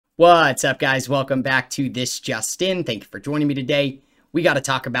What's up, guys? Welcome back to This Just In. Thank you for joining me today. We got to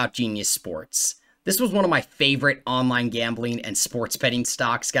talk about Genius Sports. This was one of my favorite online gambling and sports betting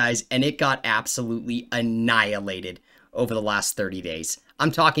stocks, guys, and it got absolutely annihilated over the last 30 days.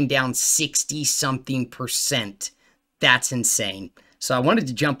 I'm talking down 60-something%. That's insane. So I wanted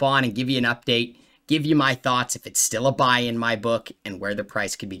to jump on and give you an update, give you my thoughts if it's still a buy in my book, and where the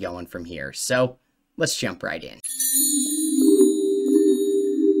price could be going from here. So let's jump right in.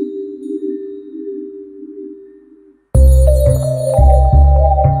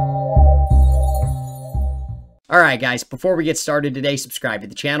 All right, guys, before we get started today, subscribe to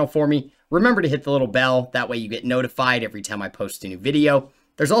the channel for me. Remember to hit the little bell. That way you get notified every time I post a new video.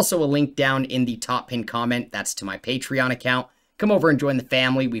 There's also a link down in the top pinned comment. That's to my Patreon account. Come over and join the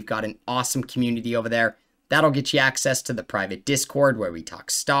family. We've got an awesome community over there. That'll get you access to the private Discord where we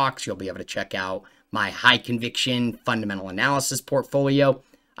talk stocks. You'll be able to check out my high conviction fundamental analysis portfolio.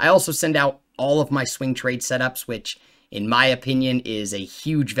 I also send out all of my swing trade setups, which in my opinion is a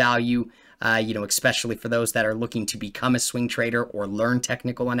huge value. Especially for those that are looking to become a swing trader or learn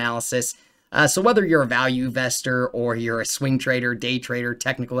technical analysis. So whether you're a value investor or you're a swing trader, day trader,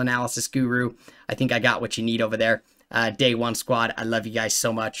 technical analysis guru, I think I got what you need over there. Day One Squad, I love you guys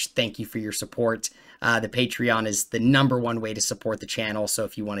so much. Thank you for your support. The Patreon is the #1 way to support the channel. So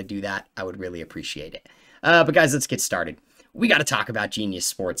if you want to do that, I would really appreciate it. But guys, let's get started. We got to talk about Genius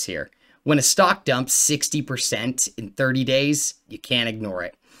Sports here. When a stock dumps 60% in 30 days, you can't ignore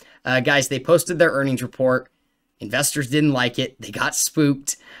it. Guys, they posted their earnings report. Investors didn't like it. They got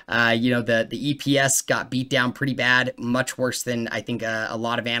spooked. The EPS got beat down pretty bad, much worse than I think a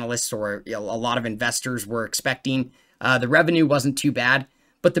lot of analysts or a lot of investors were expecting. The revenue wasn't too bad,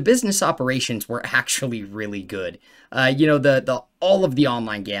 but the business operations were actually really good. All of the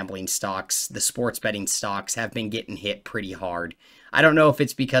online gambling stocks, the sports betting stocks have been getting hit pretty hard. I don't know if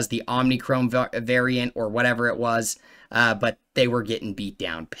it's because the Omicron variant or whatever it was, but they were getting beat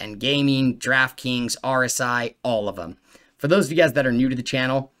down. Penn Gaming, DraftKings, RSI, all of them. For those of you guys that are new to the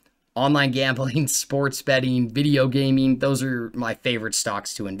channel, online gambling, sports betting, video gaming, those are my favorite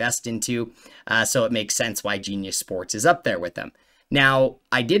stocks to invest into. So it makes sense why Genius Sports is up there with them. Now,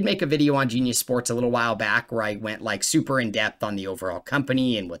 I did make a video on Genius Sports a little while back where I went like super in depth on the overall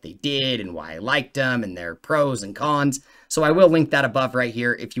company and what they did and why I liked them and their pros and cons. So I will link that above right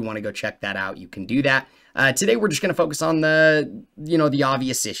here. If you want to go check that out, you can do that. Today, we're just going to focus on the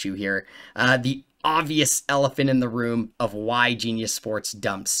obvious issue here, the obvious elephant in the room of why Genius Sports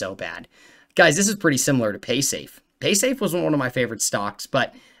dumped so bad. Guys, this is pretty similar to PaySafe. PaySafe was one of my favorite stocks,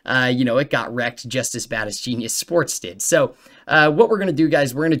 but, it got wrecked just as bad as Genius Sports did. So what we're going to do,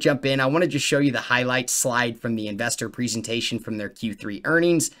 guys, we're going to jump in. I want to just show you the highlight slide from the investor presentation from their Q3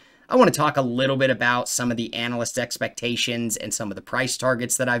 earnings. I want to talk a little bit about some of the analyst expectations and some of the price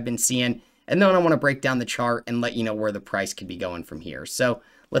targets that I've been seeing. And then I want to break down the chart and let you know where the price could be going from here. So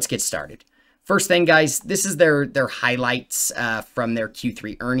let's get started. First thing, guys, this is their highlights from their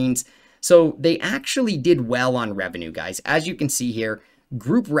Q3 earnings. So they actually did well on revenue, guys. As you can see here,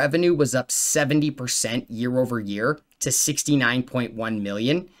 group revenue was up 70% year over year to 69.1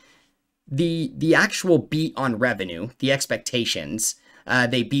 million. The actual beat on revenue, the expectations,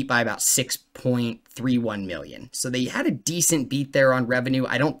 they beat by about 6.31 million. So they had a decent beat there on revenue.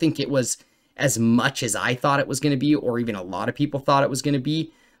 I don't think it was as much as I thought it was going to be, or even a lot of people thought it was going to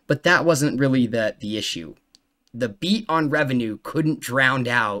be, but that wasn't really the issue. The beat on revenue couldn't drown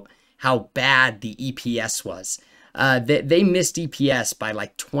out how bad the EPS was. They missed EPS by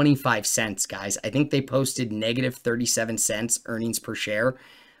like 25 cents, guys. I think they posted negative 37 cents earnings per share,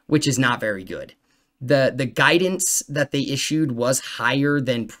 which is not very good. The guidance that they issued was higher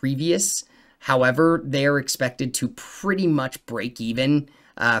than previous. However, they are expected to pretty much break even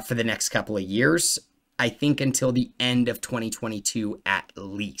for the next couple of years, I think until the end of 2022 at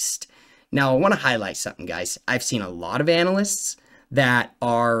least. Now, I want to highlight something, guys. I've seen a lot of analysts that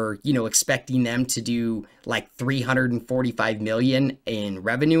are, expecting them to do like 345 million in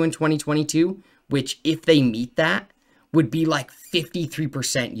revenue in 2022, which if they meet that would be like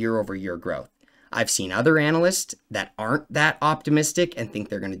 53% year over year growth. I've seen other analysts that aren't that optimistic and think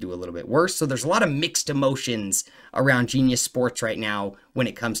they're going to do a little bit worse. So there's a lot of mixed emotions around Genius Sports right now when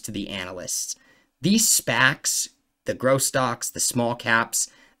it comes to the analysts. These SPACs, the growth stocks, the small caps,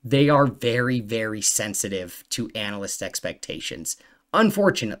 they are very, very sensitive to analyst expectations.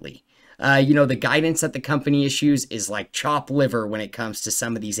 Unfortunately, the guidance that the company issues is like chopped liver when it comes to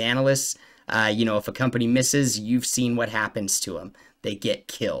some of these analysts. If a company misses, you've seen what happens to them. They get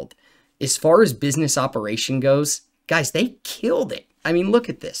killed. As far as business operation goes, guys, they killed it. I mean, look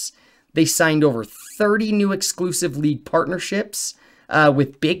at this. They signed over 30 new exclusive league partnerships.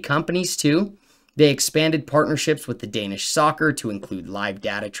 with big companies too. They expanded partnerships with the Danish soccer to include live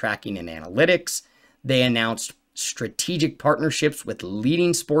data tracking and analytics. They announced strategic partnerships with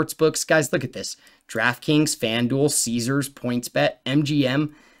leading sports books. Guys, look at this. DraftKings, FanDuel, Caesars, PointsBet,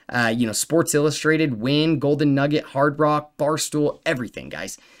 MGM, Sports Illustrated, Wynn, Golden Nugget, Hard Rock, Barstool, everything,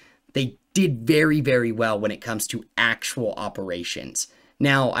 guys. They did very, very well when it comes to actual operations.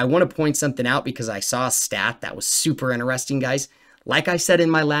 Now, I want to point something out because I saw a stat that was super interesting, guys. Like I said in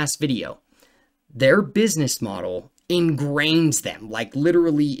my last video, their business model ingrains them, like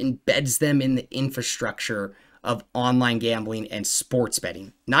literally embeds them in the infrastructure of online gambling and sports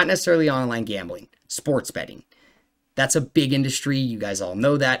betting. Not necessarily online gambling, sports betting. That's a big industry. You guys all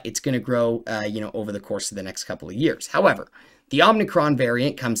know that. It's going to grow, over the course of the next couple of years. However, the Omicron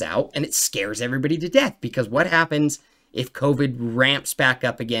variant comes out and it scares everybody to death, because what happens if COVID ramps back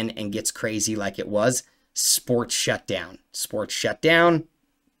up again and gets crazy like it was? Sports shut down. Sports shut down.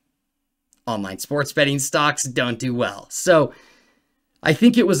 Online sports betting stocks don't do well. So I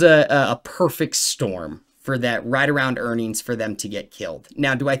think it was a perfect storm for that right around earnings for them to get killed.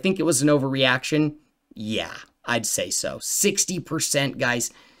 Now, do I think it was an overreaction? Yeah, I'd say so. 60%,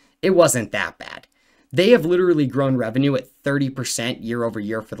 guys, it wasn't that bad. They have literally grown revenue at 30% year over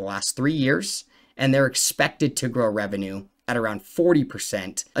year for the last 3 years, and they're expected to grow revenue at around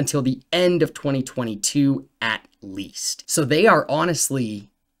 40% until the end of 2022 at least. So they are honestly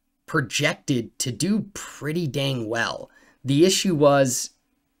projected to do pretty dang well. The issue was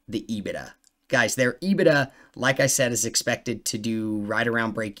the EBITDA. Guys, their EBITDA, like I said, is expected to do right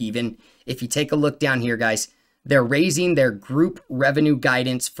around break even. If you take a look down here, guys, they're raising their group revenue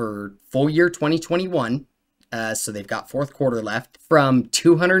guidance for full year 2021. So they've got fourth quarter left, from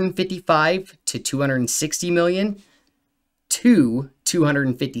 255 to 260 million to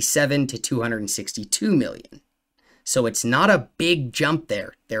 257 to 262 million. So it's not a big jump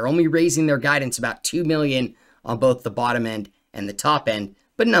there. They're only raising their guidance about 2 million on both the bottom end and the top end,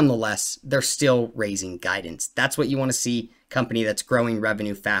 but nonetheless, they're still raising guidance. That's what you want to see, company that's growing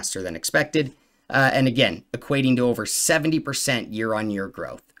revenue faster than expected. And again, equating to over 70% year-on-year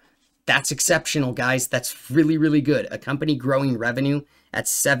growth. That's exceptional, guys. That's really, really good. A company growing revenue at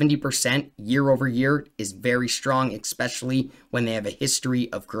 70% year over year is very strong, especially when they have a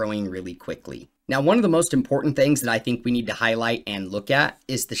history of growing really quickly. Now, one of the most important things that I think we need to highlight and look at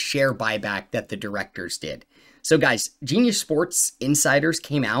is the share buyback that the directors did. So guys, Genius Sports insiders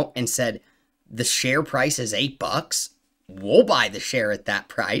came out and said, the share price is $8. We'll buy the share at that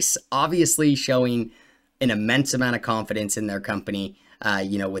price, obviously showing an immense amount of confidence in their company,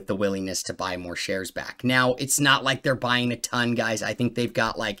 with the willingness to buy more shares back. Now, it's not like they're buying a ton, guys. I think they've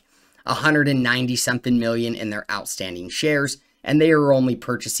got like 190 something million in their outstanding shares, and they are only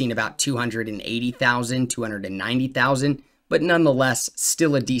purchasing about 280,000, 290,000, but nonetheless,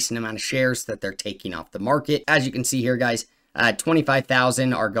 still a decent amount of shares that they're taking off the market. As you can see here, guys,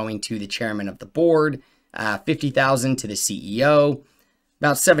 25,000 are going to the chairman of the board, 50,000 to the CEO,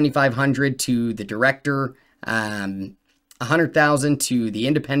 about 7,500 to the director, 100,000 to the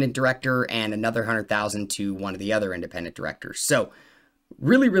independent director, and another 100,000 to one of the other independent directors. So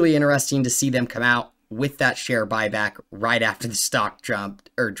really, really interesting to see them come out with that share buyback right after the stock dropped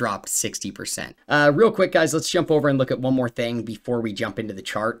 60%. Real quick, guys, let's jump over and look at one more thing before we jump into the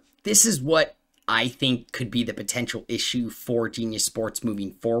chart. This is what I think could be the potential issue for Genius Sports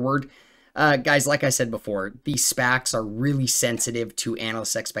moving forward. Guys, like I said before, these SPACs are really sensitive to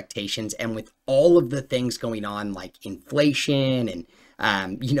analyst expectations, and with all of the things going on, like inflation and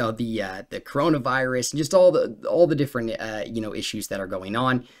the coronavirus and just all the different issues that are going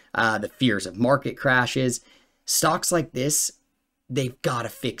on, the fears of market crashes, stocks like this, they've got to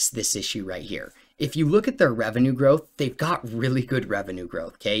fix this issue right here. If you look at their revenue growth, they've got really good revenue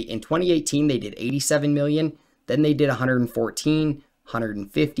growth. Okay, in 2018 they did 87 million, then they did 114,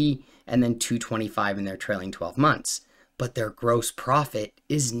 150, and then 225 in their trailing 12 months. But their gross profit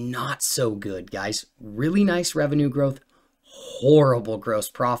is not so good, guys. Really nice revenue growth, horrible gross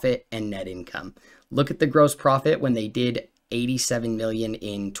profit and net income. Look at the gross profit. When they did 87 million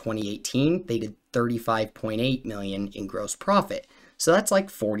in 2018, they did 35.8 million in gross profit. So that's like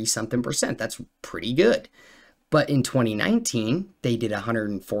 40 something percent. That's pretty good. But in 2019, they did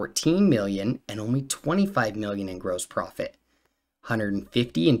 114 million and only 25 million in gross profit.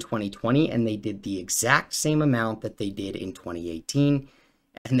 150 in 2020, and they did the exact same amount that they did in 2018,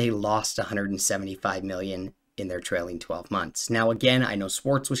 and they lost 175 million in their trailing 12 months. Now, again, I know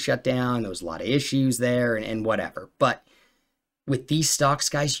sports was shut down. There was a lot of issues there and whatever. But with these stocks,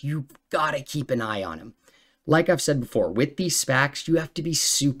 guys, you've got to keep an eye on them. Like I've said before, with these SPACs, you have to be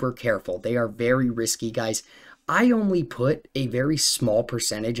super careful. They are very risky, guys. I only put a very small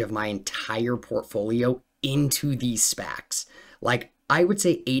percentage of my entire portfolio into these SPACs. Like I would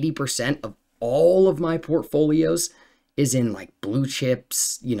say 80% of all of my portfolios is in like blue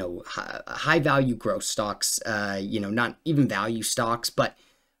chips, you know, high value growth stocks, you know, not even value stocks, but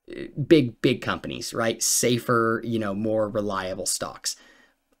big companies, right? Safer, you know, more reliable stocks.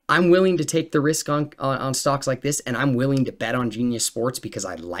 I'm willing to take the risk on stocks like this, and I'm willing to bet on Genius Sports because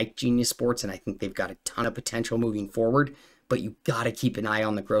I like Genius Sports and I think they've got a ton of potential moving forward. But you got to keep an eye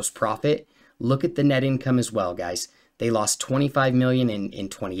on the gross profit. Look at the net income as well, guys. They lost 25 million in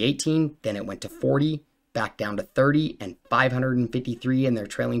 2018, then it went to 40, back down to 30, and 553 in their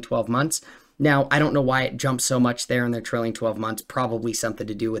trailing 12 months. Now, I don't know why it jumped so much there in their trailing 12 months. Probably something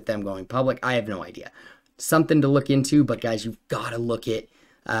to do with them going public. I have no idea. Something to look into, but guys, you've got to look at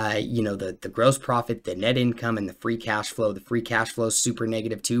you know, the gross profit, the net income, and the free cash flow. The free cash flow is super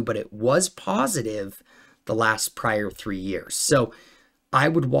negative too, but it was positive the last prior 3 years. So I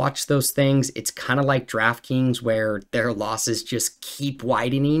would watch those things. It's kind of like DraftKings where their losses just keep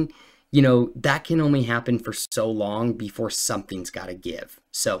widening. You know, that can only happen for so long before something's got to give.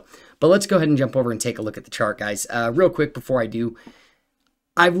 So, but let's go ahead and jump over and take a look at the chart, guys. Real quick before I do,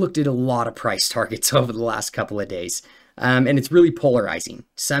 I've looked at a lot of price targets over the last couple of days. And it's really polarizing.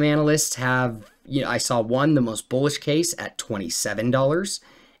 Some analysts have, you know, I saw one, the most bullish case at $27,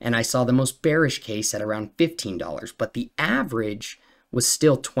 and I saw the most bearish case at around $15, but the average was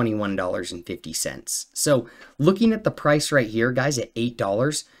still $21.50. So looking at the price right here, guys, at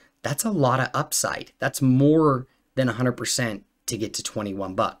 $8, that's a lot of upside. That's more than 100% to get to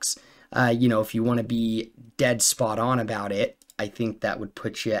 21 bucks. You know, if you want to be dead spot on about it, I think that would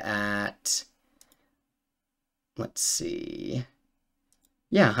put you at, let's see.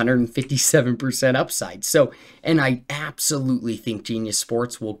 Yeah, 157% upside. So, and I absolutely think Genius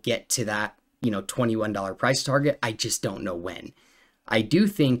Sports will get to that, you know, $21 price target. I just don't know when. I do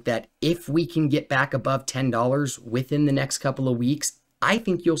think that if we can get back above $10 within the next couple of weeks, I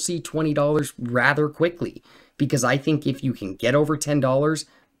think you'll see $20 rather quickly, because I think if you can get over $10,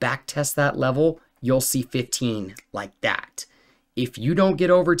 back test that level, you'll see 15 like that. If you don't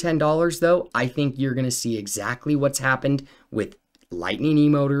get over $10 though, I think you're going to see exactly what's happened with Lightning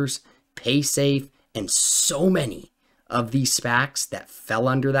eMotors, PaySafe, and so many of these SPACs that fell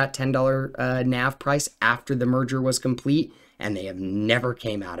under that $10 NAV price after the merger was complete, and they have never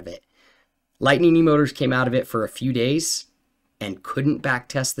came out of it. Lightning eMotors came out of it for a few days and couldn't back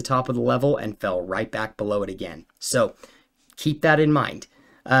test the top of the level and fell right back below it again. So keep that in mind.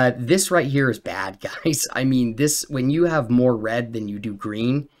 This right here is bad, guys. I mean, this, when you have more red than you do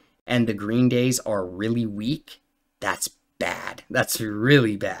green, and the green days are really weak, that's bad. That's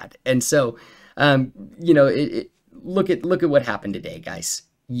really bad. And so, you know, look at what happened today, guys.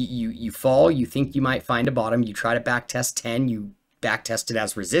 You fall, you think you might find a bottom, you try to back test 10, you back test it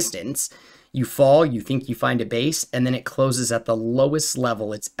as resistance, you fall, you think you find a base, and then it closes at the lowest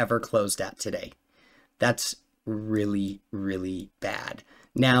level it's ever closed at today. That's really, really bad.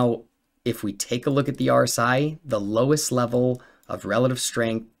 Now, if we take a look at the RSI, the lowest level of relative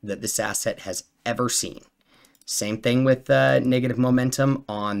strength that this asset has ever seen. Same thing with negative momentum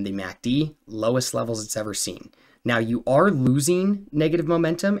on the MACD, lowest levels it's ever seen. Now, you are losing negative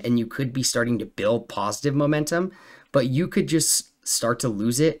momentum and you could be starting to build positive momentum, but you could just start to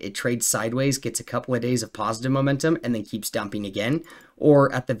lose it. It trades sideways, gets a couple of days of positive momentum, and then keeps dumping again.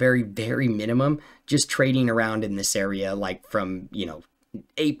 Or at the very, very minimum, just trading around in this area, like from, you know,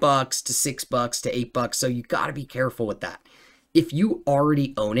 $8 to $6 to $8. So you got to be careful with that. If you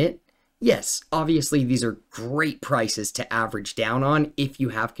already own it, yes, obviously these are great prices to average down on if you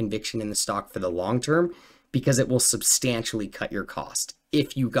have conviction in the stock for the long term, because it will substantially cut your cost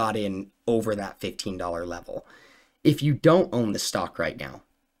if you got in over that $15 level. If you don't own the stock right now,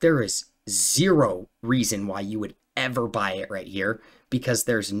 there is zero reason why you would ever buy it right here, because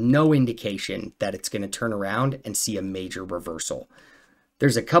there's no indication that it's going to turn around and see a major reversal.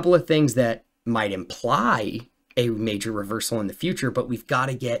 There's a couple of things that might imply a major reversal in the future, but we've got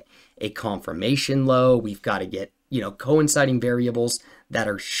to get a confirmation low. We've got to get, you know, coinciding variables that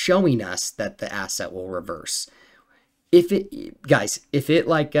are showing us that the asset will reverse. If it, guys, if it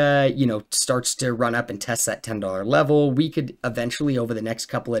like, you know, starts to run up and test that $10 level, we could eventually over the next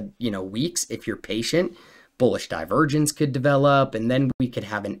couple of, you know, weeks, if you're patient, bullish divergence could develop, and then we could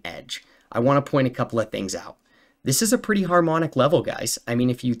have an edge. I want to point a couple of things out. This is a pretty harmonic level, guys. I mean,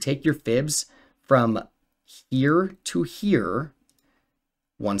 if you take your fibs from here to here,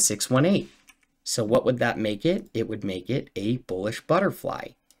 1618. So what would that make it? It would make it a bullish butterfly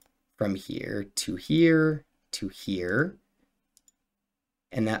from here to here to here.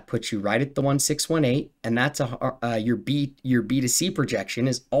 and that puts you right at the 1618, and that's your B2C projection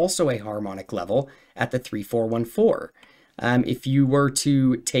is also a harmonic level at the 3414. If you were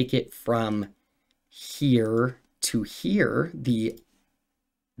to take it from here to here,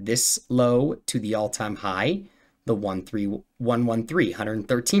 this low to the all-time high, the 113,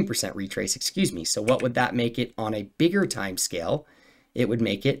 113% retrace, excuse me. So what would that make it on a bigger time scale? It would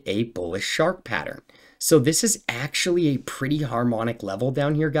make it a bullish shark pattern. So this is actually a pretty harmonic level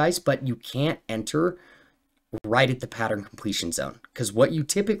down here, guys, but you can't enter right at the pattern completion zone, because what you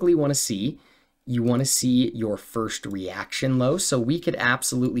typically want to see, you want to see your first reaction low. So we could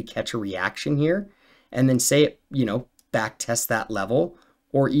absolutely catch a reaction here and then say it, back test that level,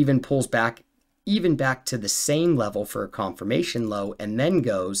 or even pulls back, even back to the same level for a confirmation low and then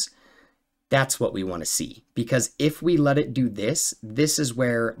goes. That's what we want to see, because if we let it do this, this is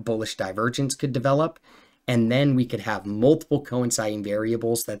where bullish divergence could develop. And then we could have multiple coinciding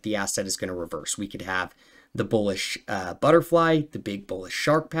variables that the asset is going to reverse. We could have the bullish butterfly, the big bullish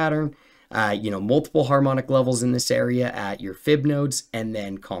shark pattern, multiple harmonic levels in this area at your fib nodes, and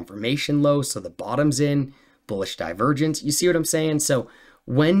then confirmation low. So the bottom's in, bullish divergence. You see what I'm saying? So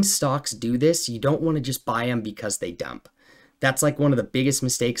when stocks do this, you don't want to just buy them because they dump. That's like one of the biggest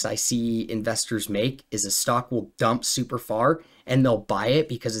mistakes I see investors make, is a stock will dump super far and they'll buy it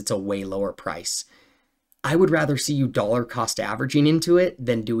because it's a way lower price. I would rather see you dollar cost averaging into it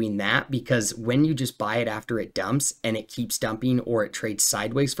than doing that, because when you just buy it after it dumps and it keeps dumping or it trades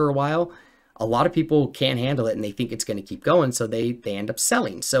sideways for a while, a lot of people can't handle it and they think it's going to keep going. So they end up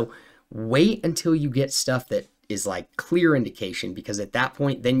selling. So wait until you get stuff that is like clear indication, because at that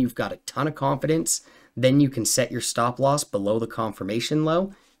point, then you've got a ton of confidence. Then you can set your stop loss below the confirmation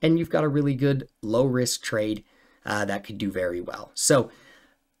low, and you've got a really good low risk trade that could do very well. So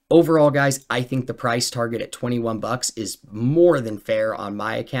overall, guys, I think the price target at 21 bucks is more than fair on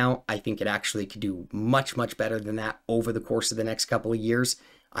my account. I think it actually could do much, much better than that over the course of the next couple of years.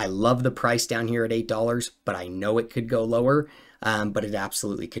 I love the price down here at $8, but I know it could go lower, but it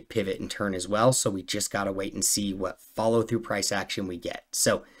absolutely could pivot and turn as well. So we just got to wait and see what follow through price action we get.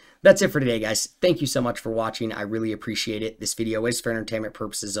 So that's it for today, guys. Thank you so much for watching. I really appreciate it. This video is for entertainment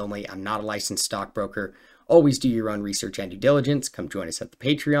purposes only. I'm not a licensed stockbroker. Always do your own research and due diligence. Come join us at the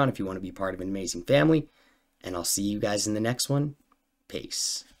Patreon if you want to be part of an amazing family. And I'll see you guys in the next one.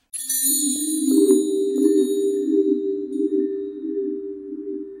 Peace.